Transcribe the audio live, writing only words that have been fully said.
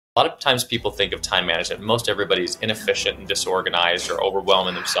A lot of times people think of time management. Most everybody's inefficient and disorganized or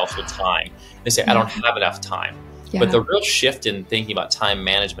overwhelming themselves with time. They say, I Yeah. don't have enough time. Yeah. But the real shift in thinking about time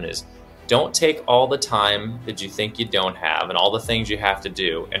management is don't take all the time that you think you don't have and all the things you have to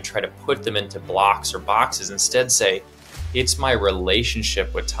do and try to put them into blocks or boxes. Instead, say, it's my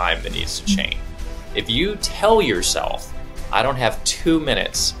relationship with time that needs to change. If you tell yourself, I don't have 2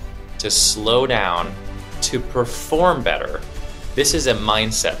 minutes to slow down, to perform better, this is a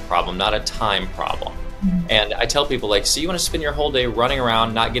mindset problem, not a time problem. And I tell people, like, so you want to spend your whole day running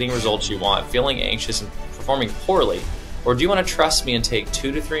around, not getting results you want, feeling anxious and performing poorly? Or do you want to trust me and take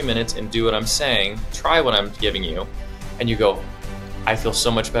 2 to 3 minutes and do what I'm saying, try what I'm giving you, and you go, I feel so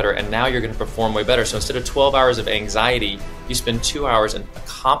much better, and now you're going to perform way better. So instead of 12 hours of anxiety, you spend 2 hours and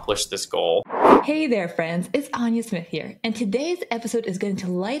accomplish this goal. Hey there, friends. It's Anya Smith here, and today's episode is going to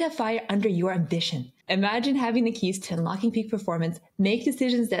light a fire under your ambition. Imagine having the keys to unlocking peak performance, make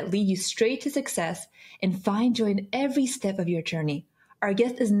decisions that lead you straight to success, and find joy in every step of your journey. Our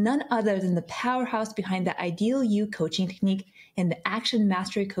guest is none other than the powerhouse behind the Ideal You coaching technique and the Action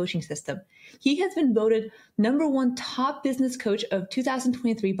Mastery coaching system. He has been voted #1 top business coach of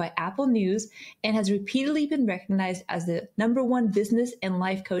 2023 by Apple News and has repeatedly been recognized as the #1 business and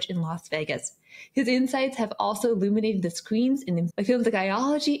life coach in Las Vegas. His insights have also illuminated the screens in the fields of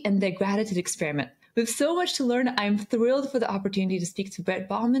biology and the gratitude experiment. With so much to learn, I'm thrilled for the opportunity to speak to Brett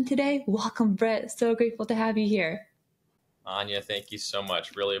Baughman today. Welcome, Brett. So grateful to have you here. Anya, thank you so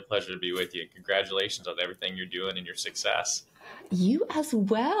much. Really a pleasure to be with you. Congratulations on everything you're doing and your success. You as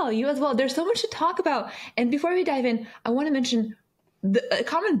well. You as well. There's so much to talk about. And before we dive in, I want to mention a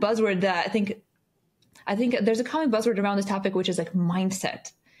common buzzword that I think there's a common buzzword around this topic, which is like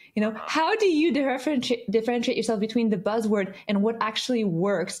mindset. You know, how do you differentiate yourself between the buzzword and what actually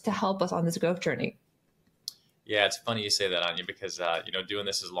works to help us on this growth journey? Yeah, it's funny you say that, Anya, because, doing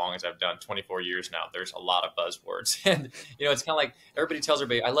this as long as I've done, 24 years now, there's a lot of buzzwords. And, it's kind of like everybody tells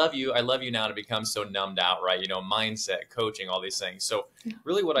everybody, I love you now, to become so numbed out, right? Mindset, coaching, all these things. So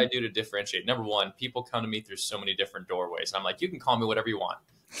really what I do to differentiate, #1, people come to me through so many different doorways. And I'm like, you can call me whatever you want.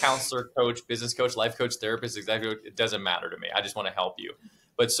 Counselor, coach, business coach, life coach, therapist, executive, it doesn't matter to me. I just want to help you.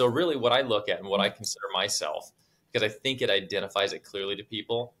 But so really what I look at and what I consider myself, because I think it identifies it clearly to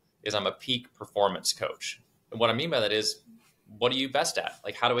people, is I'm a peak performance coach. And what I mean by that is, what are you best at?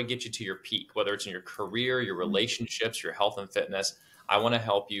 Like, how do I get you to your peak, whether it's in your career, your relationships, your health and fitness? I want to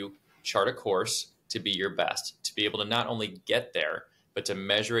help you chart a course to be your best, to be able to not only get there, but to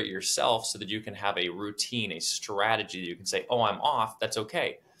measure it yourself so that you can have a routine, a strategy that you can say, oh, I'm off. That's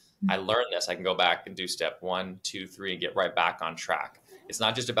okay. I learned this. I can go back and do step 1, 2, 3, and get right back on track. It's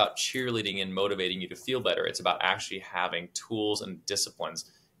not just about cheerleading and motivating you to feel better. It's about actually having tools and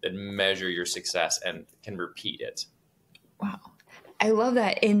disciplines that measure your success and can repeat it. Wow. I love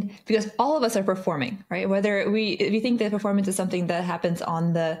that. And because all of us are performing, right? Whether we think that performance is something that happens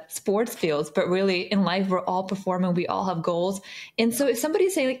on the sports fields, but really in life, we're all performing. We all have goals. And so if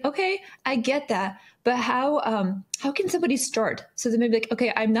somebody's saying like, okay, I get that, but how can somebody start? So they may be like,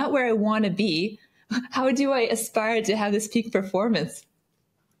 okay, I'm not where I want to be. How do I aspire to have this peak performance?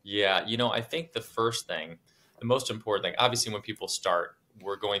 Yeah. I think the first thing, the most important thing, obviously when people start,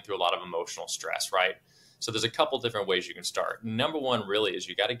 we're going through a lot of emotional stress, right? So there's a couple different ways you can start. #1 really is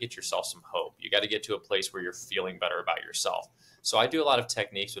you got to get yourself some hope. You got to get to a place where you're feeling better about yourself. So I do a lot of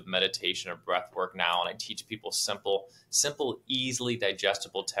techniques with meditation or breath work now, and I teach people simple, easily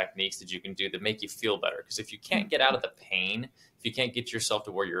digestible techniques that you can do that make you feel better. Because if you can't get out of the pain, if you can't get yourself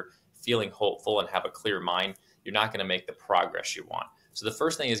to where you're feeling hopeful and have a clear mind, you're not going to make the progress you want. So the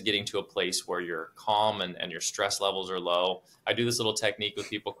first thing is getting to a place where you're calm and your stress levels are low. I do this little technique with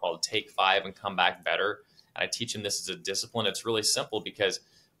people called Take 5 and Come Back Better. And I teach them this as a discipline. It's really simple because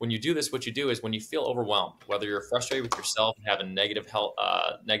when you do this, what you do is when you feel overwhelmed, whether you're frustrated with yourself and having negative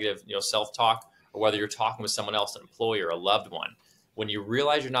self-talk, or whether you're talking with someone else, an employee or a loved one, when you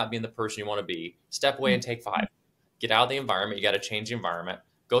realize you're not being the person you want to be, step away and take 5. Get out of the environment. You got to change the environment.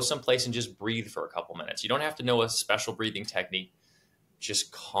 Go someplace and just breathe for a couple minutes. You don't have to know a special breathing technique.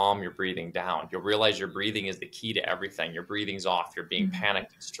 Just calm your breathing down. You'll realize your breathing is the key to everything. Your breathing's off. You're being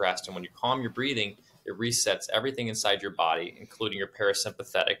panicked and stressed. And when you calm your breathing, it resets everything inside your body, including your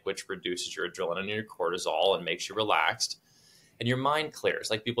parasympathetic, which reduces your adrenaline and your cortisol and makes you relaxed. And your mind clears.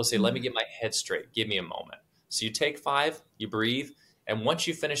 Like people say, let me get my head straight. Give me a moment. So you take 5, you breathe. And once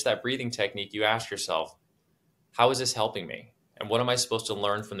you finish that breathing technique, you ask yourself, how is this helping me? And what am I supposed to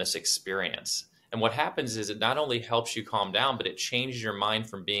learn from this experience? And what happens is it not only helps you calm down, but it changes your mind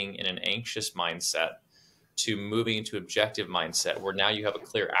from being in an anxious mindset to moving into objective mindset, where now you have a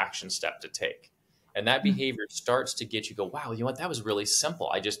clear action step to take. And that behavior starts to get you go, wow, you know what? That was really simple.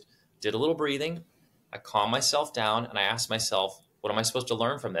 I just did a little breathing. I calmed myself down and I asked myself, what am I supposed to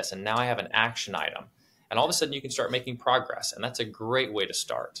learn from this? And now I have an action item. And all of a sudden you can start making progress. And that's a great way to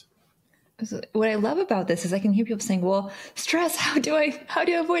start. So what I love about this is I can hear people saying, well, stress, how do I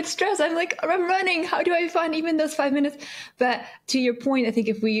avoid stress? I'm like, I'm running. How do I find even those 5 minutes? But to your point, I think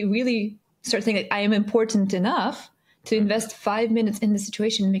if we really start thinking like, I am important enough to invest 5 minutes in the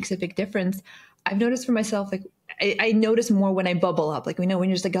situation makes a big difference. I've noticed for myself, like I notice more when I bubble up, like we know when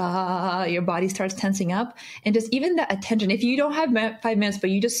you're just like, your body starts tensing up, and just even that attention, if you don't have 5 minutes,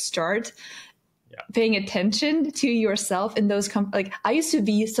 but you just start paying attention to yourself in those, like I used to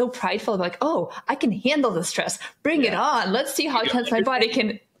be so prideful, like, oh, I can handle the stress. Bring it on. Let's see how tense my body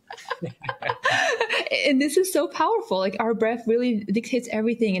can. And this is so powerful. Like our breath really dictates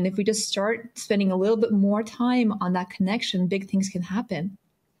everything. And if we just start spending a little bit more time on that connection, big things can happen.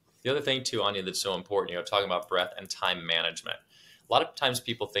 The other thing too, Anya, that's so important, talking about breath and time management. A lot of times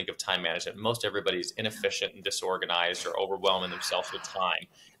people think of time management. Most everybody's inefficient and disorganized or overwhelming themselves with time.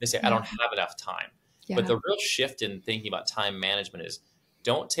 They say, I don't have enough time. Yeah. But the real shift in thinking about time management is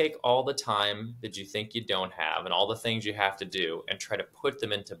don't take all the time that you think you don't have and all the things you have to do and try to put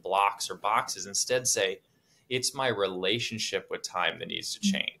them into blocks or boxes. Instead say, it's my relationship with time that needs to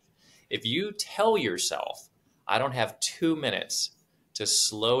change. If you tell yourself, I don't have 2 minutes to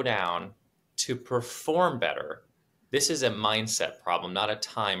slow down, to perform better, this is a mindset problem, not a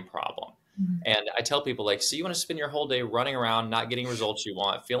time problem. And I tell people like, so you want to spend your whole day running around, not getting results you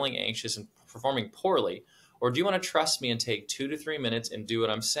want, feeling anxious and performing poorly? Or do you want to trust me and take 2 to 3 minutes and do what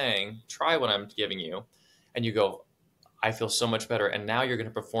I'm saying, try what I'm giving you, and you go, I feel so much better. And now you're going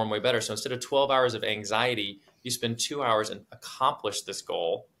to perform way better. So instead of 12 hours of anxiety, you spend 2 hours and accomplish this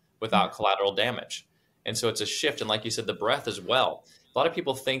goal without collateral damage. And so it's a shift. And like you said, the breath as well. A lot of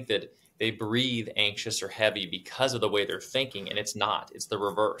people think that they breathe anxious or heavy because of the way they're thinking, and it's not. It's the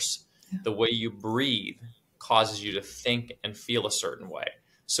reverse. The way you breathe causes you to think and feel a certain way.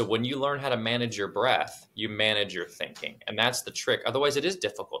 So when you learn how to manage your breath, you manage your thinking. And that's the trick. Otherwise, it is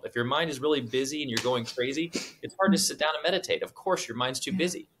difficult. If your mind is really busy and you're going crazy, it's hard to sit down and meditate. Of course, your mind's too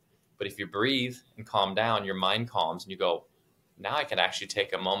busy. But if you breathe and calm down, your mind calms and you go, now I can actually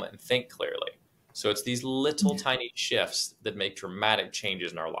take a moment and think clearly. So it's these little tiny shifts that make dramatic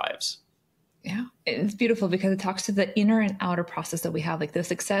changes in our lives. Yeah, it's beautiful because it talks to the inner and outer process that we have. Like the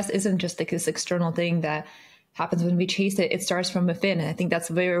success isn't just like this external thing that happens when we chase it. It starts from within. And I think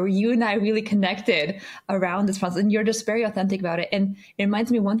that's where you and I really connected around this process. And you're just very authentic about it. And it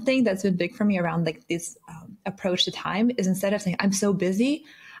reminds me, one thing that's been big for me around like this approach to time is instead of saying, I'm so busy,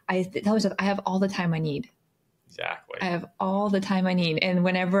 I tell myself, I have all the time I need. Exactly. I have all the time I need. And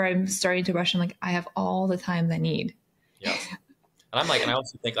whenever I'm starting to rush, I'm like, I have all the time I need. Yes. And I'm like, and I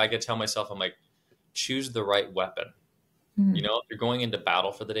also think I could tell myself, I'm like, choose the right weapon. If you're going into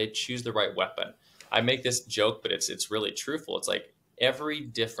battle for the day, choose the right weapon. I make this joke, but it's really truthful. It's like every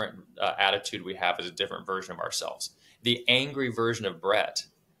different attitude we have is a different version of ourselves. The angry version of Brett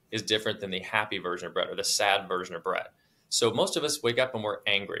is different than the happy version of Brett or the sad version of Brett. So most of us wake up and we're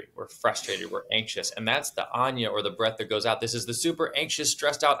angry, we're frustrated, we're anxious. And that's the Anya or the Brett that goes out. This is the super anxious,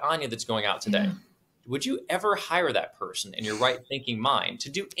 stressed out Anya that's going out today. Yeah. Would you ever hire that person in your right thinking mind to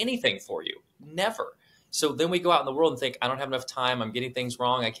do anything for you? Never. So then we go out in the world and think, I don't have enough time. I'm getting things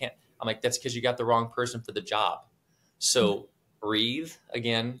wrong. I can't. I'm like, that's because you got the wrong person for the job. So breathe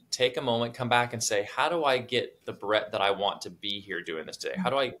again, take a moment, come back and say, how do I get the Brett that I want to be here doing this today? How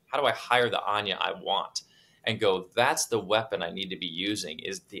do I hire the Anya I want? And go, that's the weapon I need to be using,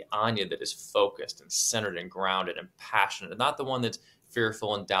 is the Anya that is focused and centered and grounded and passionate, and not the one that's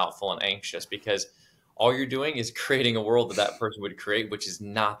fearful and doubtful and anxious, because all you're doing is creating a world that person would create, which is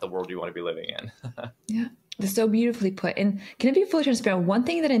not the world you want to be living in. Yeah, that's so beautifully put. And can I be fully transparent? One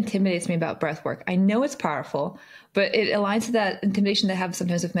thing that intimidates me about breath work, I know it's powerful, but it aligns to that intimidation that I have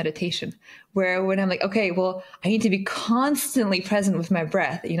sometimes with meditation, where when I'm like, okay, well, I need to be constantly present with my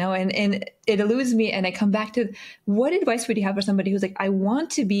breath, and it eludes me. And I come back to, what advice would you have for somebody who's like, I want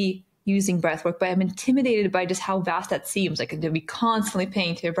to be using breath work, but I'm intimidated by just how vast that seems, like to be constantly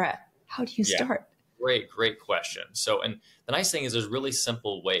paying to your breath. How do you start? Great question. So, and the nice thing is there's really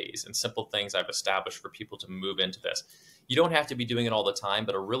simple ways and simple things I've established for people to move into this. You don't have to be doing it all the time,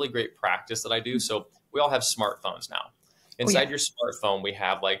 but a really great practice that I do. So we all have smartphones now. Inside your smartphone, we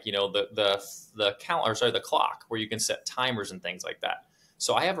have like, the calendar, the clock where you can set timers and things like that.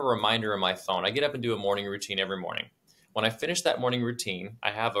 So I have a reminder on my phone. I get up and do a morning routine every morning. When I finish that morning routine,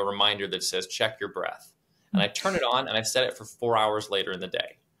 I have a reminder that says, check your breath. And I turn it on and I set it for 4 hours later in the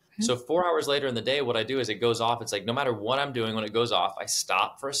day. So 4 hours later in the day, what I do is it goes off. It's like no matter what I'm doing, when it goes off, I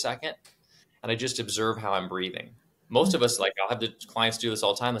stop for a second and I just observe how I'm breathing. Most of us, like I'll have the clients do this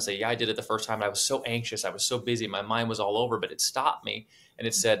all the time. They say, yeah, I did it the first time. And I was so anxious. I was so busy. My mind was all over, but it stopped me. And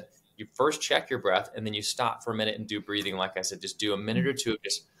it said, you first check your breath and then you stop for a minute and do breathing. Like I said, just do a minute or two.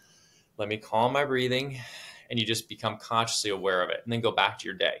 Just let me calm my breathing. And you just become consciously aware of it and then go back to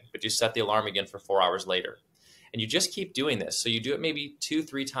your day. But you set the alarm again for 4 hours later. And you just keep doing this. So you do it maybe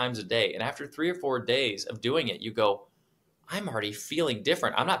 2-3 times a day. And after 3 or 4 days of doing it, you go, I'm already feeling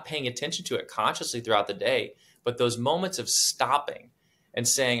different. I'm not paying attention to it consciously throughout the day, but those moments of stopping and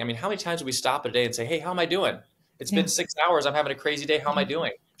saying, I mean, how many times do we stop a day and say, hey, how am I doing? It's been 6 hours. I'm having a crazy day. How am I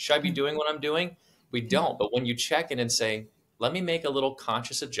doing? Should I be doing what I'm doing? We don't. But when you check in and say, let me make a little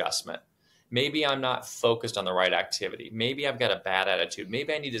conscious adjustment. Maybe I'm not focused on the right activity. Maybe I've got a bad attitude.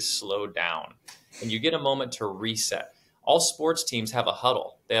 Maybe I need to slow down. And you get a moment to reset. All sports teams have a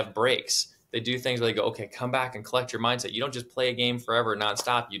huddle. They have breaks. They do things where they go, okay, come back and collect your mindset. You don't just play a game forever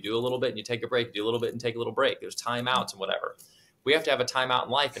nonstop. You do a little bit and you take a break. You do a little bit and take a little break. There's timeouts and whatever. We have to have a timeout in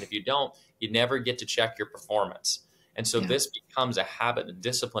life. And if you don't, you never get to check your performance. And so this becomes a habit, a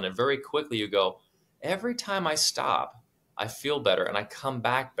discipline. And very quickly you go, every time I stop, I feel better and I come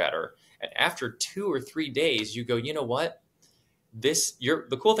back better. And after 2 or 3 days, you go, you know what?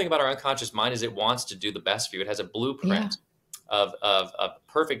 The cool thing about our unconscious mind is it wants to do the best for you. It has a blueprint of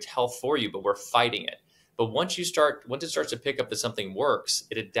perfect health for you, but we're fighting it. But once it starts to pick up that something works,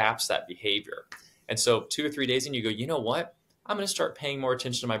 it adapts that behavior. And so 2 or 3 days in, you go, you know what? I'm going to start paying more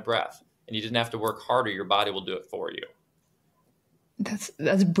attention to my breath. And you didn't have to work harder. Your body will do it for you.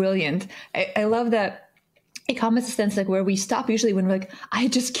 That's brilliant. I love that. It comes a sense like where we stop usually when we're like, I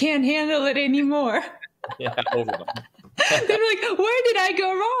just can't handle it anymore. Yeah, overwhelmed. Then we're like, where did I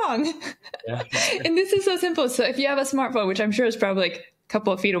go wrong? Yeah. And this is so simple. So if you have a smartphone, which I'm sure is probably like a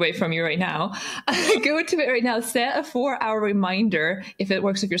couple of feet away from you right now, go to it right now, set a 4-hour reminder if it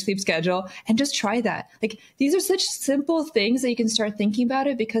works with your sleep schedule, and just try that. Like, these are such simple things that you can start thinking about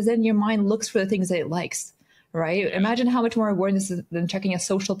it, because then your mind looks for the things that it likes. Right? Yeah. Imagine how much more rewarding this is than checking a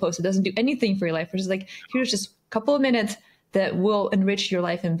social post. It doesn't do anything for your life. It's just like, here's just a couple of minutes that will enrich your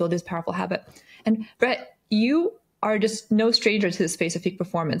life and build this powerful habit. And Brett, you are just no stranger to the space of peak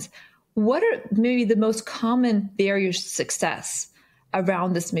performance. What are maybe the most common barriers to success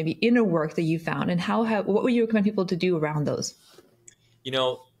around this maybe inner work that you found, and what would you recommend people to do around those? You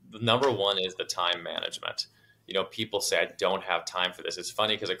know, the number one is the time management. You know, people say, I don't have time for this. It's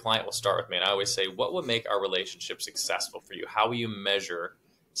funny because a client will start with me and I always say, what would make our relationship successful for you? How will you measure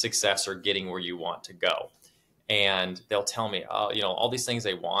success or getting where you want to go? And they'll tell me, you know, all these things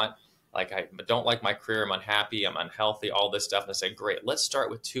they want. Like, I don't like my career. I'm unhappy. I'm unhealthy, all this stuff. And I say, great, let's start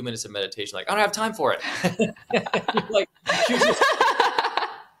with 2 minutes of meditation. Like, I don't have time for it. Like,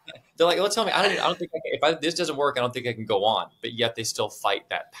 they're like, well, tell me, I don't think if this doesn't work, I don't think I can go on. But yet they still fight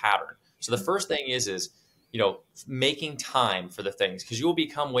that pattern. So the first thing is, you know, making time for the things, because you will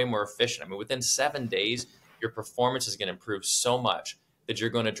become way more efficient. I mean, within 7 days, your performance is going to improve so much that you're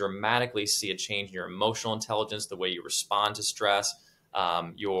going to dramatically see a change in your emotional intelligence, the way you respond to stress,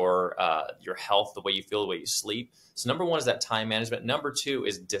 your health, the way you feel, the way you sleep. So number one is that time management. Number two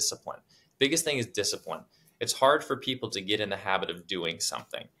is discipline. Biggest thing is discipline. It's hard for people to get in the habit of doing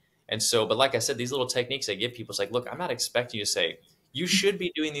something. And so, but like I said, these little techniques I give people, it's like, look, I'm not expecting you to say, you should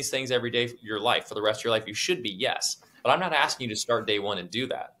be doing these things every day of your life for the rest of your life. You should be, yes. But I'm not asking you to start day one and do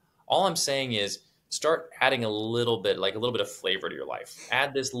that. All I'm saying is start adding a little bit of flavor to your life.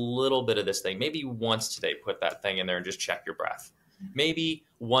 Add this little bit of this thing. Maybe once today, put that thing in there and just check your breath. Maybe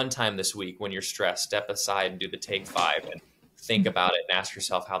one time this week when you're stressed, step aside and do the take 5 and think about it and ask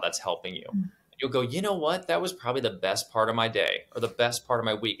yourself how that's helping you. You'll go, you know what? That was probably the best part of my day or the best part of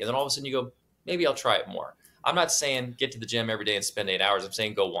my week. And then all of a sudden you go, maybe I'll try it more. I'm not saying get to the gym every day and spend 8 hours. I'm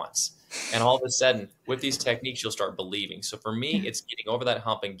saying go once. And all of a sudden, with these techniques, you'll start believing. So for me, it's getting over that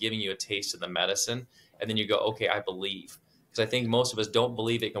hump and giving you a taste of the medicine. And then you go, okay, I believe. Because I think most of us don't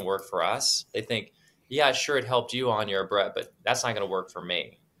believe it can work for us. They think, yeah, sure, it helped you on your breath, but that's not going to work for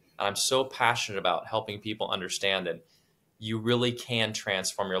me. And I'm so passionate about helping people understand that you really can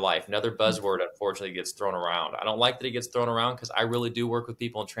transform your life. Another buzzword, unfortunately, gets thrown around. I don't like that it gets thrown around because I really do work with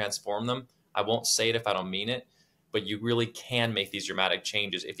people and transform them. I won't say it if I don't mean it, but you really can make these dramatic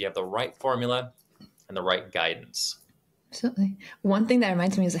changes if you have the right formula and the right guidance. Absolutely. One thing that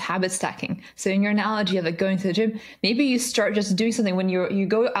reminds me is habit stacking. So in your analogy of like going to the gym, maybe you start just doing something when you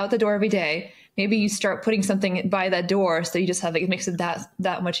go out the door every day. Maybe you start putting something by that door so you just have, like, it makes it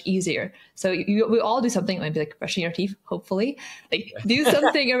that much easier. So we all do something, maybe like brushing your teeth, hopefully. Like, do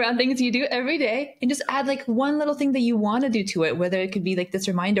something around things you do every day and just add like one little thing that you want to do to it, whether it could be like this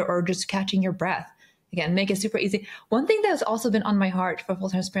reminder or just catching your breath. again, make it super easy. One thing that's also been on my heart for full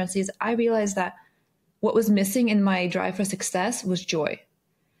transparency is I realized that what was missing in my drive for success was joy.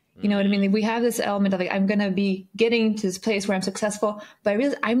 You know what I mean? Like, we have this element of like, I'm going to be getting to this place where I'm successful, but I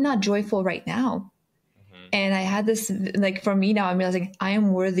realize I'm not joyful right now. And I had this, like, for me now, I'm realizing I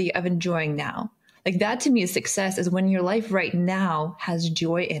am worthy of enjoying now. Like, that to me is success, is when your life right now has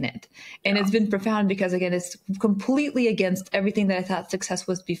joy in it. And it's been profound because, again, it's completely against everything that I thought success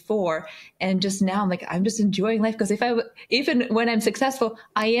was before. And just now, I'm like, I'm just enjoying life, because even when I'm successful,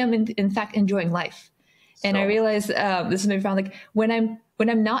 I am in fact enjoying life. And I realized this is maybe found, like, when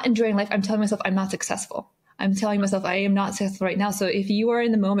I'm not enjoying life, I'm telling myself I'm not successful. I'm telling myself I am not successful right now. So if you are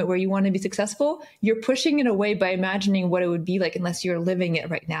in the moment where you want to be successful, you're pushing it away by imagining what it would be like unless you're living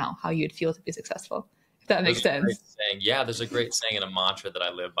it right now, how you'd feel to be successful. If that makes sense. Yeah, there's a great saying and a mantra that I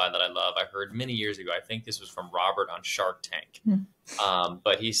live by that I love. I heard many years ago. I think this was from Robert on Shark Tank.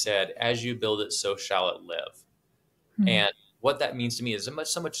 But he said, "As you build it, so shall it live." And what that means to me is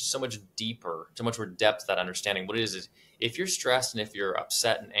so much deeper, so much more depth to that understanding. What it is if you're stressed and if you're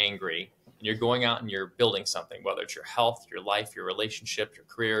upset and angry, and you're going out and you're building something, whether it's your health, your life, your relationship, your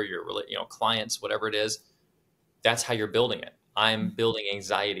career, your clients, whatever it is, that's how you're building it. I'm building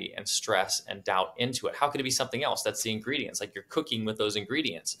anxiety and stress and doubt into it. How could it be something else? That's the ingredients. Like, you're cooking with those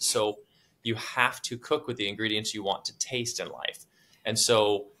ingredients. So you have to cook with the ingredients you want to taste in life. And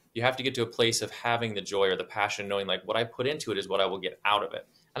so you have to get to a place of having the joy or the passion, knowing like what I put into it is what I will get out of it.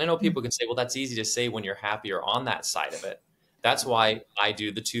 And I know people can say, well, that's easy to say when you're happy or on that side of it. That's why I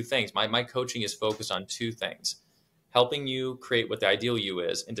do the two things. My coaching is focused on two things: helping you create what the ideal you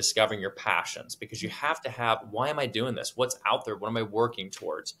is and discovering your passions, because you have to have, why am I doing this? What's out there? What am I working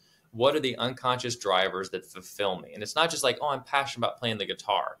towards? What are the unconscious drivers that fulfill me? And it's not just like, oh, I'm passionate about playing the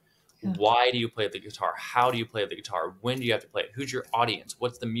guitar. Why do you play the guitar? How do you play the guitar? When do you have to play it? Who's your audience?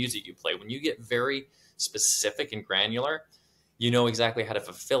 What's the music you play? When you get very specific and granular, you know exactly how to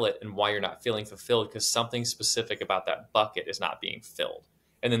fulfill it and why you're not feeling fulfilled, because something specific about that bucket is not being filled.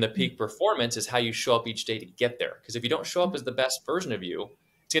 And then the peak performance is how you show up each day to get there. Because if you don't show up as the best version of you,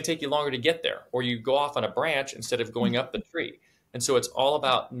 it's going to take you longer to get there, or you go off on a branch instead of going up the tree. And so it's all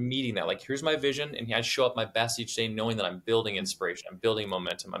about meeting that. Like, here's my vision, and I show up my best each day, knowing that I'm building inspiration, I'm building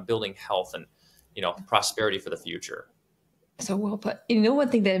momentum, I'm building health and, prosperity for the future. So well put. One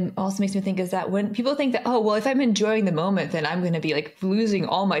thing that also makes me think is that when people think that, oh, well, if I'm enjoying the moment, then I'm going to be like losing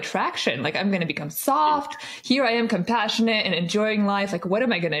all my traction. Like, I'm going to become soft. Here I am, compassionate and enjoying life. Like, what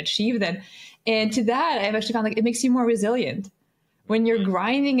am I going to achieve then? And to that, I've actually found like it makes you more resilient. When you're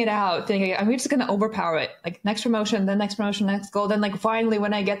grinding it out, thinking, I'm just going to overpower it. Like, next promotion, then next promotion, next goal. Then like finally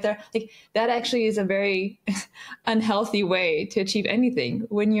when I get there, like that actually is a very unhealthy way to achieve anything.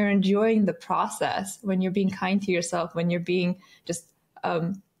 When you're enjoying the process, when you're being kind to yourself, when you're being just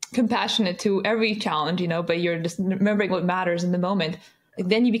compassionate to every challenge, but you're just remembering what matters in the moment. Like,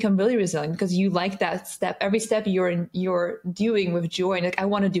 then you become really resilient because you like that step. Every step you're doing with joy. And like, I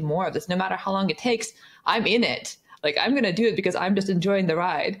want to do more of this, no matter how long it takes. I'm in it. Like, I'm going to do it because I'm just enjoying the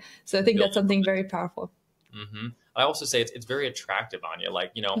ride. So I think that's something very powerful. I also say it's very attractive, Anya.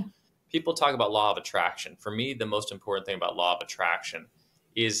 Like, people talk about law of attraction. For me, the most important thing about law of attraction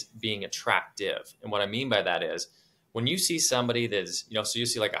is being attractive. And what I mean by that is when you see somebody that's, so you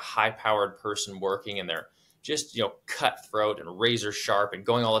see like a high-powered person working and they're just, cutthroat and razor sharp and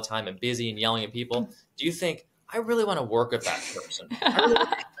going all the time and busy and yelling at people, do you think, I really want to work with that person? I really want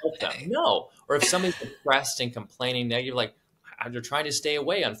to help them? No. Or if somebody's depressed and complaining negative, like, they're trying to stay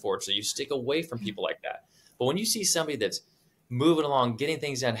away, unfortunately. You stick away from people like that. But when you see somebody that's moving along, getting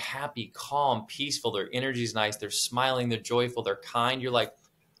things done, happy, calm, peaceful, their energy's nice, they're smiling, they're joyful, they're kind, you're like,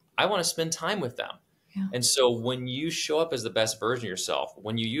 I want to spend time with them. Yeah. And so when you show up as the best version of yourself,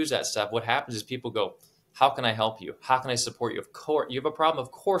 when you use that stuff, what happens is people go, how can I help you? How can I support you? Of course, you have a problem.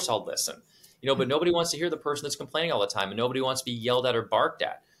 Of course I'll listen. But nobody wants to hear the person that's complaining all the time, and nobody wants to be yelled at or barked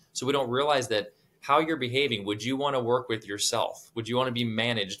at. So we don't realize that how you're behaving. Would you want to work with yourself? Would you want to be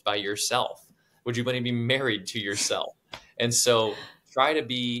managed by yourself? Would you want to be married to yourself? And so try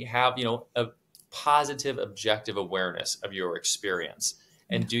to have, a positive, objective awareness of your experience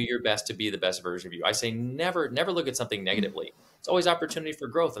and do your best to be the best version of you. I say never look at something negatively. It's always opportunity for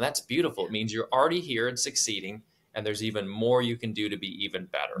growth, and that's beautiful. It means you're already here and succeeding. And there's even more you can do to be even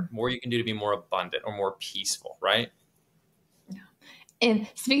better, more you can do to be more abundant or more peaceful, right? Yeah. And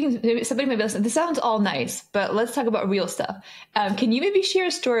speaking, somebody might be listening, this sounds all nice, but let's talk about real stuff. Can you maybe share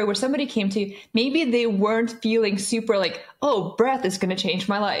a story where somebody came to you, maybe they weren't feeling super like, oh, breath is going to change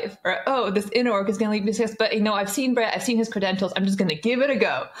my life, or, oh, this inner work is going to lead me to success, but I've seen Brett, I've seen his credentials, I'm just going to give it a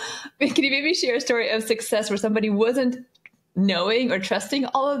go. Can you maybe share a story of success where somebody wasn't knowing or trusting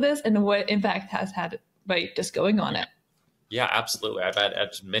all of this and what impact has had by just going on it. Yeah, absolutely. I've had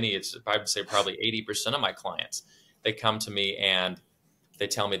as many, I would say probably 80% of my clients, they come to me and they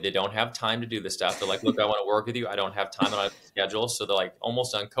tell me they don't have time to do this stuff. They're like, look, I want to work with you. I don't have time. I don't have a schedule. So they're like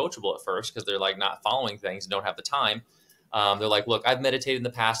almost uncoachable at first because they're like not following things and don't have the time. They're like, look, I've meditated in the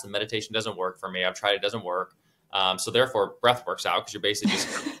past and meditation doesn't work for me. I've tried, it doesn't work. So therefore breath works out because you're basically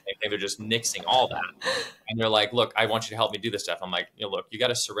just, they're just nixing all that. And they're like, look, I want you to help me do this stuff. I'm like, look, you got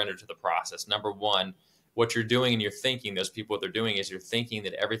to surrender to the process. Number one, what you're doing and you're thinking, those people, what they're doing is you're thinking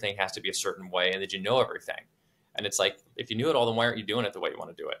that everything has to be a certain way and that you know everything. And it's like, if you knew it all, then why aren't you doing it the way you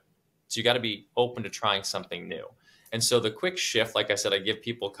want to do it? So you got to be open to trying something new. And so the quick shift, like I said, I give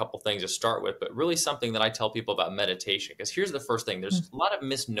people a couple things to start with, but really something that I tell people about meditation, because here's the first thing. There's a lot of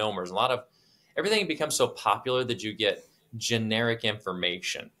misnomers, everything becomes so popular that you get generic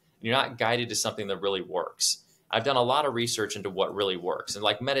information. You're not guided to something that really works. I've done a lot of research into what really works. And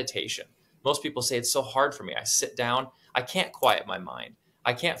like meditation, most people say it's so hard for me. I sit down, I can't quiet my mind.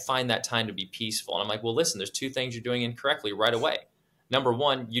 I can't find that time to be peaceful. And I'm like, well, listen, there's two things you're doing incorrectly right away. Number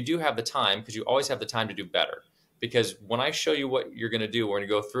one, you do have the time because you always have the time to do better. Because when I show you what you're going to do, we're going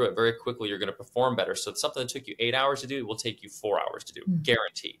to go through it very quickly. You're going to perform better. So it's something that took you 8 hours to do, it will take you 4 hours to do,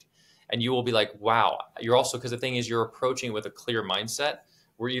 guaranteed. And you will be like, wow. You're also, because the thing is, you're approaching with a clear mindset.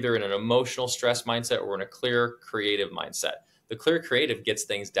 We're either in an emotional stress mindset or we're in a clear creative mindset. The clear creative gets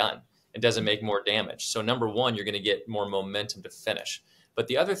things done. It doesn't make more damage. So number one, you're going to get more momentum to finish. But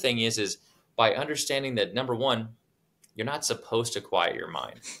the other thing is by understanding that, number one, you're not supposed to quiet your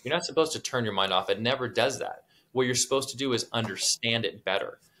mind. You're not supposed to turn your mind off. It never does that. What you're supposed to do is understand it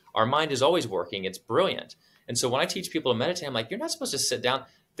better. Our mind is always working. It's brilliant. And so when I teach people to meditate, I'm like, you're not supposed to sit down.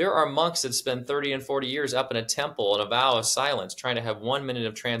 There are monks that spend 30 and 40 years up in a temple in a vow of silence trying to have 1 minute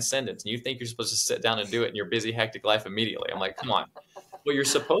of transcendence. And you think you're supposed to sit down and do it in your busy, hectic life immediately. I'm like, come on. What you're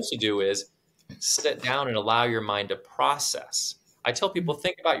supposed to do is sit down and allow your mind to process. I tell people,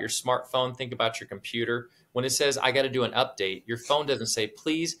 think about your smartphone, think about your computer. When it says, I got to do an update, your phone doesn't say,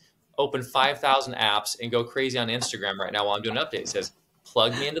 please open 5,000 apps and go crazy on Instagram right now while I'm doing an update. It says,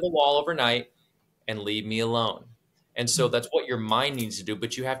 plug me into the wall overnight and leave me alone. And so that's what your mind needs to do,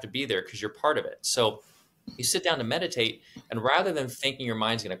 but you have to be there because you're part of it. So you sit down to meditate, and rather than thinking your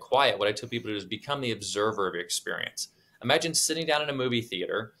mind's going to quiet, what I tell people to do is become the observer of your experience. Imagine sitting down in a movie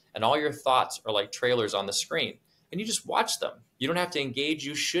theater and all your thoughts are like trailers on the screen and you just watch them. You don't have to engage.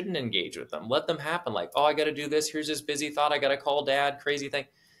 You shouldn't engage with them. Let them happen. Like, oh, I got to do this. Here's this busy thought. I got to call dad, crazy thing.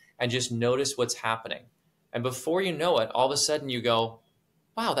 And just notice what's happening. And before you know it, all of a sudden you go,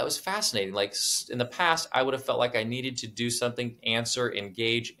 wow, that was fascinating. Like in the past, I would have felt like I needed to do something, answer,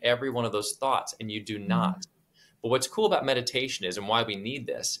 engage every one of those thoughts. And you do not. But what's cool about meditation is, and why we need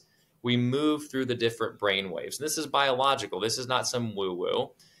this, we move through the different brain waves. And this is biological. This is not some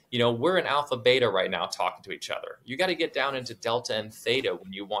woo-woo. You know, we're in alpha beta right now talking to each other. You got to get down into delta and theta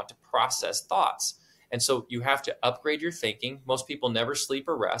when you want to process thoughts. And so you have to upgrade your thinking. Most people never sleep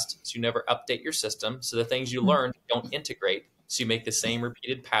or rest, so you never update your system. So the things you learn don't integrate. So you make the same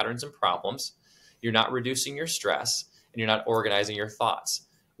repeated patterns and problems. You're not reducing your stress, and you're not organizing your thoughts.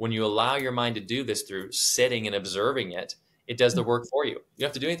 When you allow your mind to do this through sitting and observing it, it does the work for you. You don't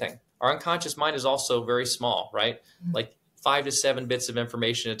have to do anything. Our unconscious mind is also very small, right? Like 5 to 7 bits of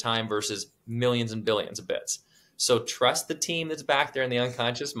information at a time versus millions and billions of bits. So trust the team that's back there in the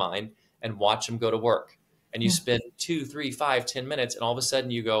unconscious mind and watch them go to work. And you spend 2, 3, 5, 10 minutes, and all of a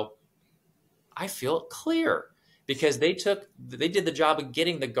sudden you go, I feel clear, because they did the job of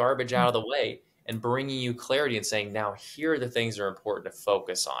getting the garbage out of the way and bringing you clarity and saying, now here are the things that are important to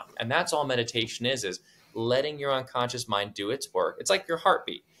focus on. And that's all meditation is letting your unconscious mind do its work. It's like your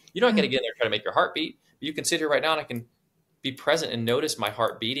heartbeat. You're not going to get in there and try to make your heart beat. But you can sit here right now and I can be present and notice my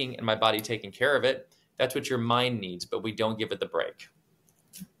heart beating and my body taking care of it. That's what your mind needs, but we don't give it the break.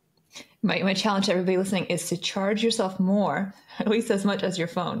 My challenge to everybody listening is to charge yourself more, at least as much as your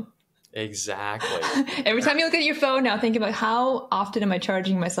phone. Exactly. Every time you look at your phone now, think about how often am I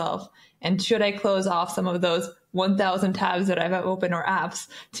charging myself? And should I close off some of those 1,000 tabs that I've opened or apps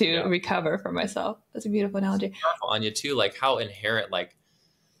to recover for myself? That's a beautiful analogy. It's powerful, Anya, too, like how inherent, like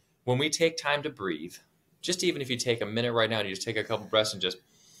when we take time to breathe, just even if you take a minute right now and you just take a couple breaths and just,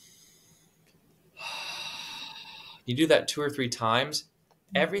 you do that 2 or 3 times,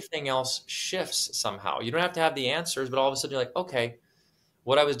 everything else shifts somehow. You don't have to have the answers, but all of a sudden you're like, okay,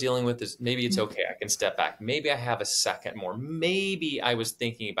 what I was dealing with is maybe it's okay. I can step back. Maybe I have a second more. Maybe I was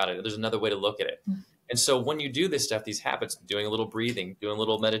thinking about it. There's another way to look at it. And so when you do this stuff, these habits, doing a little breathing, doing a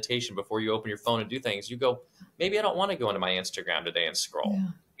little meditation before you open your phone and do things, you go, maybe I don't want to go into my Instagram today and scroll.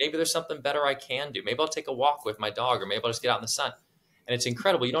 maybe there's something better I can do. Maybe I'll take a walk with my dog, or maybe I'll just get out in the sun. And it's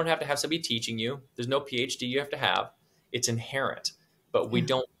incredible. You don't have to have somebody teaching you. There's no PhD you have to have. It's inherent, but we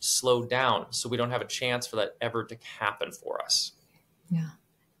don't slow down. So we don't have a chance for that ever to happen for us. Yeah.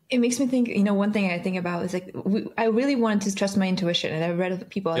 It makes me think, one thing I think about is like, I really wanted to trust my intuition. And I read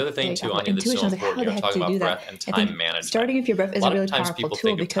people. The other thing too, Anya, that's so important, how the heck do that? And time management. Starting with your breath is a really powerful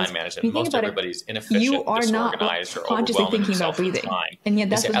tool, because time management. Most everybody's inefficient, you are not consciously thinking about breathing. And yet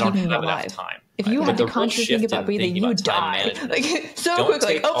that's what's keeping you alive. If you had to consciously think about breathing, you would die. Like so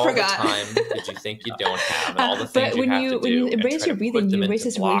quickly. Oh, forgot. Time that you think you don't have, and all the things you have to do. But when you embrace your breathing, you embrace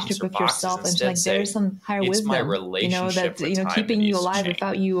this relationship with yourself, and like there's some higher wisdom, that's keeping you alive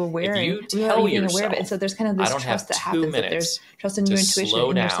without you aware, without you being aware of it. And so there's kind of this trust that happens, that there's trust in your intuition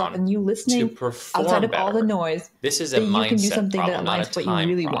and yourself, and you listening outside of all the noise. This is a mindset problem, you can do something that aligns what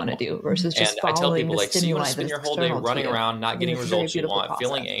you really want to do, versus just following the stimuli. So you want to spend your whole day running around, not getting results you want,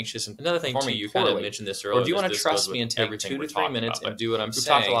 feeling anxious. And another thing too, you kind of mentioned this earlier. Or do you want to trust me and take 2 to 3 minutes and do what I'm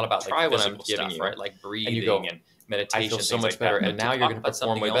saying? We've talked a lot about try what I'm giving you, right? Like breathing and meditation. I feel so much better, and now you're going to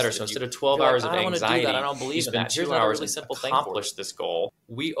perform way better. So instead of 12 hours of anxiety, I don't believe in that. Here's 2 hours to accomplish this goal.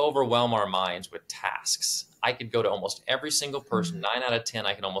 We overwhelm our minds with tasks. I could go to almost every single person, 9 out of 10,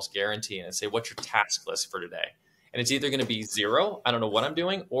 I can almost guarantee, and say, what's your task list for today? And it's either going to be 0, I don't know what I'm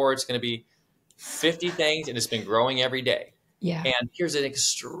doing, or it's going to be 50 things, and it's been growing every day. Yeah. And here's an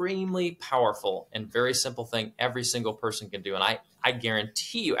extremely powerful and very simple thing every single person can do. And I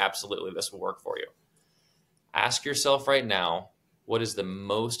guarantee you absolutely this will work for you. Ask yourself right now, what is the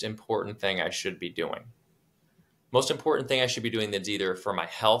most important thing I should be doing? Most important thing I should be doing that's either for my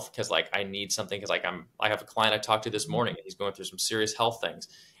health, because like I need something, because like I have a client I talked to this morning, and he's going through some serious health things,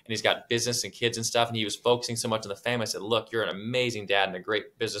 and he's got business and kids and stuff, and he was focusing so much on the family. I said, look, you're an amazing dad and a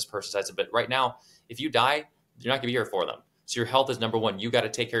great business person. I said, but right now, if you die, you're not going to be here for them. So your health is number one. You got to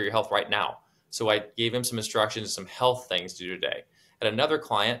take care of your health right now. So I gave him some instructions, some health things to do today. I had another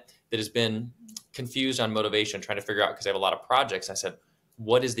client that has been confused on motivation, trying to figure out, because I have a lot of projects. I said,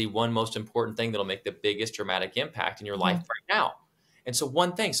 what is the one most important thing that'll make the biggest dramatic impact in your life right now? And so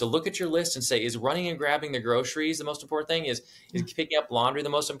one thing, so look at your list and say, is running and grabbing the groceries the most important thing? Is picking up laundry the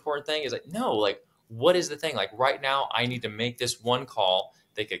most important thing? Is like, no, like, what is the thing? Like right now, I need to make this one call.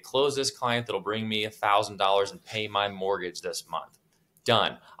 They could close this client that'll bring me $1,000 and pay my mortgage this month.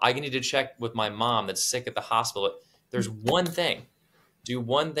 Done. I need to check with my mom that's sick at the hospital. There's one thing. Do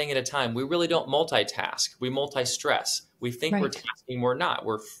one thing at a time. We really don't multitask. We multi-stress. We think we're tasking, we're not.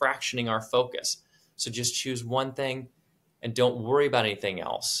 We're fractioning our focus. So just choose one thing and don't worry about anything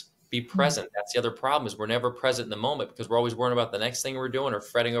else. Be present. That's the other problem, is we're never present in the moment, because we're always worrying about the next thing we're doing or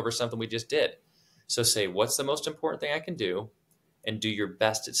fretting over something we just did. So say, what's the most important thing I can do? And do your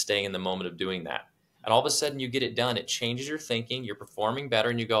best at staying in the moment of doing that. And all of a sudden you get it done. It changes your thinking. You're performing better,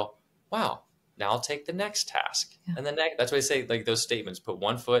 and you go, wow, now I'll take the next task. Yeah. And the next, that's why I say, like those statements, put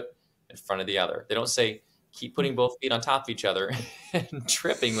one foot in front of the other. They don't say keep putting both feet on top of each other and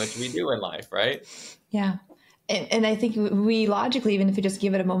tripping, which we do in life, right? Yeah. And I think we logically, even if we just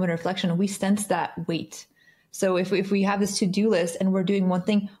give it a moment of reflection, we sense that weight. So if we have this to-do list and we're doing one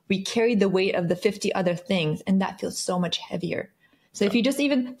thing, we carry the weight of the 50 other things, and that feels so much heavier. So if you just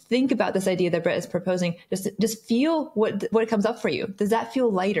even think about this idea that Brett is proposing, just feel what comes up for you. Does that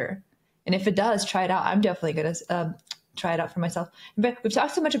feel lighter? And if it does, try it out. I'm definitely going to try it out for myself. But we've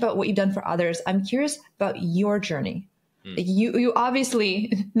talked so much about what you've done for others. I'm curious about your journey. Like you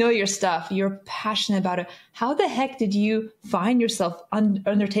obviously know your stuff. You're passionate about it. How the heck did you find yourself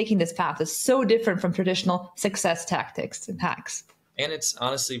undertaking this path? It's so different from traditional success tactics and hacks. And it's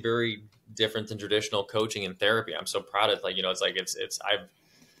honestly very different than traditional coaching and therapy. I'm so proud of,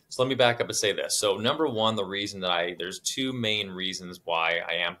 so let me back up and say this. So number one, the reason that there's 2 main reasons why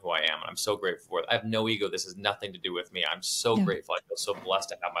I am who I am. And I'm so grateful for it. I have no ego. This has nothing to do with me. I'm so grateful. I feel so blessed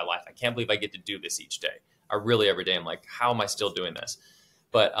to have my life. I can't believe I get to do this each day. I really, every day, I'm like, how am I still doing this?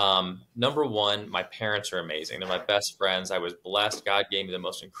 But number one, my parents are amazing. They're my best friends. I was blessed. God gave me the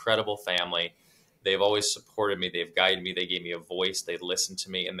most incredible family. They've always supported me. They've guided me. They gave me a voice. They listened to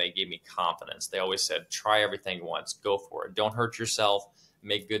me, and they gave me confidence. They always said, try everything once. Go for it. Don't hurt yourself.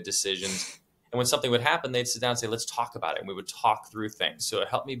 Make good decisions. And when something would happen, they'd sit down and say, let's talk about it. And we would talk through things. So it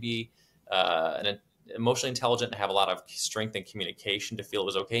helped me be emotionally intelligent and have a lot of strength and communication to feel it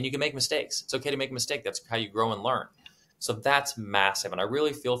was okay. And you can make mistakes. It's okay to make a mistake. That's how you grow and learn. So that's massive. And I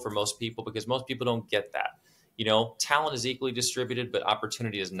really feel for most people, because most people don't get that. You know, talent is equally distributed, but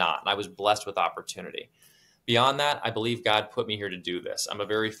opportunity is not. And I was blessed with opportunity. Beyond that, I believe God put me here to do this. I'm a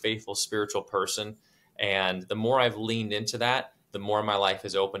very faithful spiritual person. And the more I've leaned into that, the more my life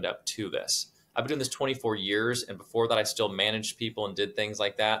has opened up to this. I've been doing this 24 years. And before that, I still managed people and did things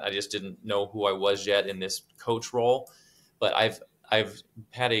like that. I just didn't know who I was yet in this coach role. But I've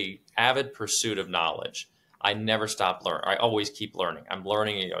had a avid pursuit of knowledge. I never stop learning. I always keep learning. I'm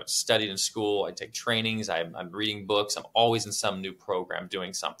learning, studied in school. I take trainings. I'm reading books. I'm always in some new program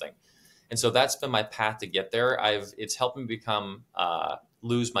doing something. And so that's been my path to get there. It's helped me become,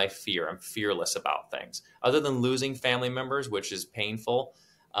 lose my fear. I'm fearless about things. Other than losing family members, which is painful,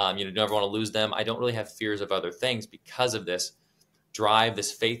 you never want to lose them. I don't really have fears of other things because of this drive,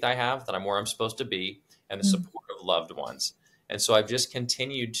 this faith I have that I'm where I'm supposed to be, and the support of loved ones. And so I've just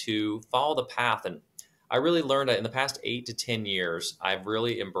continued to follow the path. And I really learned that in the past 8 to 10 years, I've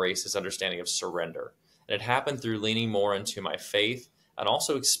really embraced this understanding of surrender. And it happened through leaning more into my faith and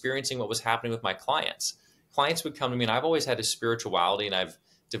also experiencing what was happening with my clients. Clients would come to me, and I've always had a spirituality, and I've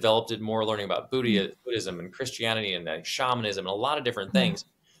developed it more learning about Buddhism and Christianity and shamanism and a lot of different things.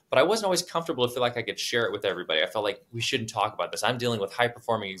 But I wasn't always comfortable to feel like I could share it with everybody. I felt like we shouldn't talk about this. I'm dealing with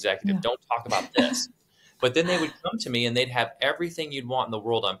high-performing executive. Don't talk about this. But then they would come to me, and they'd have everything you'd want in the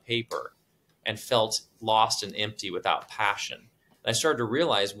world on paper and felt lost and empty without passion. And I started to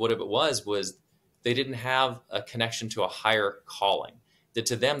realize what it was they didn't have a connection to a higher calling. That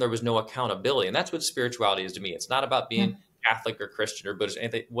to them, there was no accountability. And that's what spirituality is to me. It's not about being Catholic or Christian or Buddhist.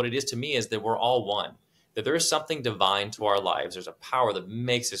 What it is to me is that we're all one, that there is something divine to our lives. There's a power that